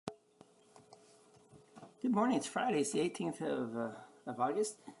Good morning. It's Friday. It's the 18th of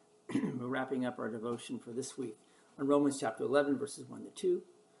August. We're wrapping up our devotion for this week on Romans chapter 11, verses 1 to 2,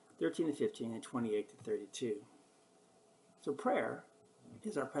 13 to 15, and 28 to 32. So prayer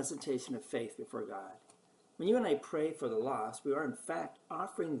is our presentation of faith before God. When you and I pray for the lost, we are in fact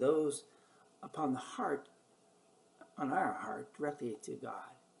offering those on our heart, directly to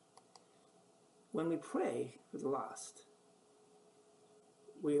God. When we pray for the lost,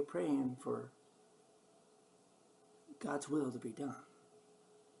 we are praying for God's will to be done.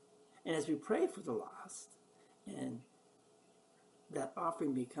 And as we pray for the lost, and that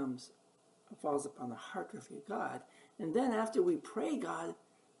offering falls upon the heart of God, and then after we pray, God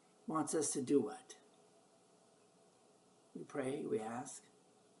wants us to do what? We pray, we ask,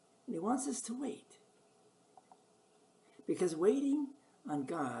 and He wants us to wait. Because waiting on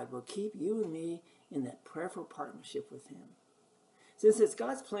God will keep you and me in that prayerful partnership with Him. Since it's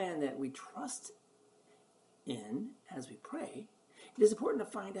God's plan that we trust in as we pray, it is important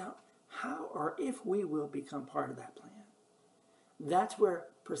to find out how or if we will become part of that plan. That's where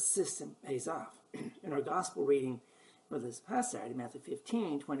persistence pays off. In our gospel reading for this past Saturday, Matthew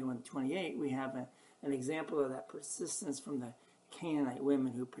 15, 21 to 28, we have an example of that persistence from the Canaanite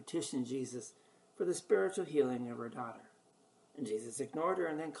women who petitioned Jesus for the spiritual healing of her daughter. And Jesus ignored her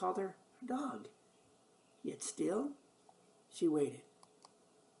and then called her a dog. Yet still, she waited.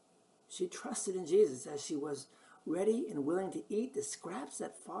 She trusted in Jesus as she was ready and willing to eat the scraps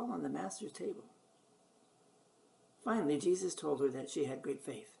that fall on the Master's table. Finally, Jesus told her that she had great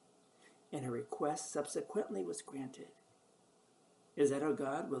faith, and her request subsequently was granted. Is that how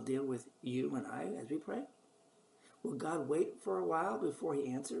God will deal with you and I as we pray? Will God wait for a while before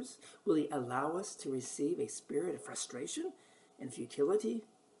He answers? Will He allow us to receive a spirit of frustration and futility,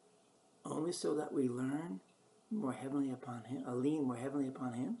 only so that we lean more heavily upon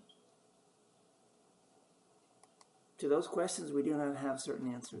Him? To those questions, we do not have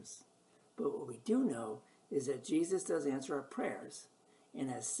certain answers. But what we do know is that Jesus does answer our prayers.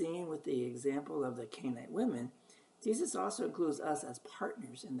 And as seen with the example of the Canaanite women, Jesus also includes us as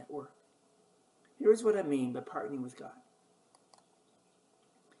partners in that work. Here's what I mean by partnering with God.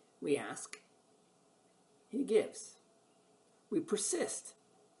 We ask, He gives. We persist,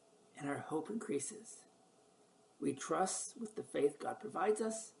 and our hope increases. We trust with the faith God provides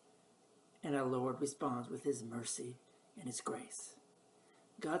us, and our Lord responds with His mercy and His grace.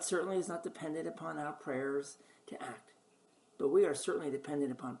 God certainly is not dependent upon our prayers to act, but we are certainly dependent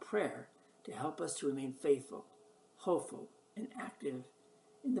upon prayer to help us to remain faithful, hopeful, and active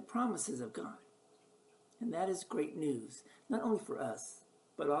in the promises of God. And that is great news, not only for us,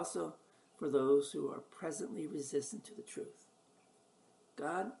 but also for those who are presently resistant to the truth.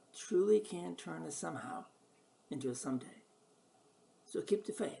 God truly can turn a somehow into a someday. So keep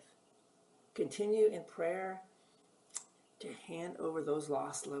the faith. Continue in prayer to hand over those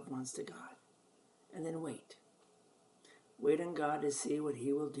lost loved ones to God. And then wait. Wait on God to see what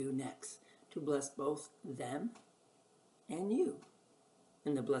He will do next to bless both them and you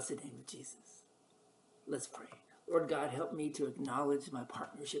in the blessed name of Jesus. Let's pray. Lord God, help me to acknowledge my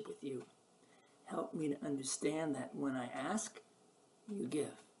partnership with You. Help me to understand that when I ask, You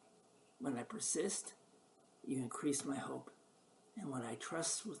give. When I persist, You increase my hope. And when I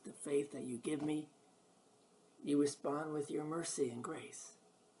trust with the faith that You give me, You respond with Your mercy and grace.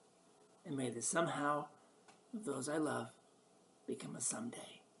 And may the somehow of those I love become a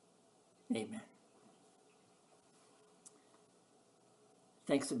someday. Amen.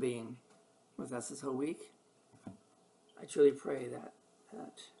 Thanks for being with us this whole week. I truly pray that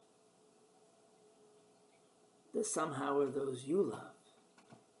the somehow of those you love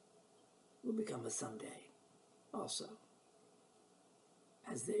will become a someday also,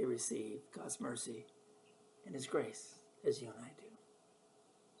 as they receive God's mercy and His grace as you and I do.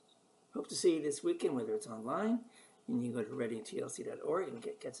 Hope to see you this weekend, whether it's online, and you go to readingtlc.org and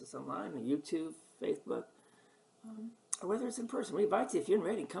get us online on YouTube, Facebook, or whether it's in person. We invite you, if you're in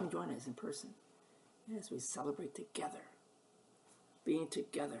Reading, come join us in person as we celebrate together. Being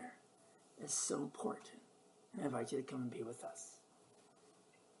together is so important. And I invite you to come and be with us.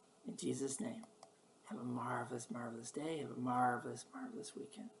 In Jesus' name, have a marvelous, marvelous day. Have a marvelous, marvelous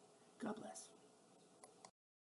weekend. God bless.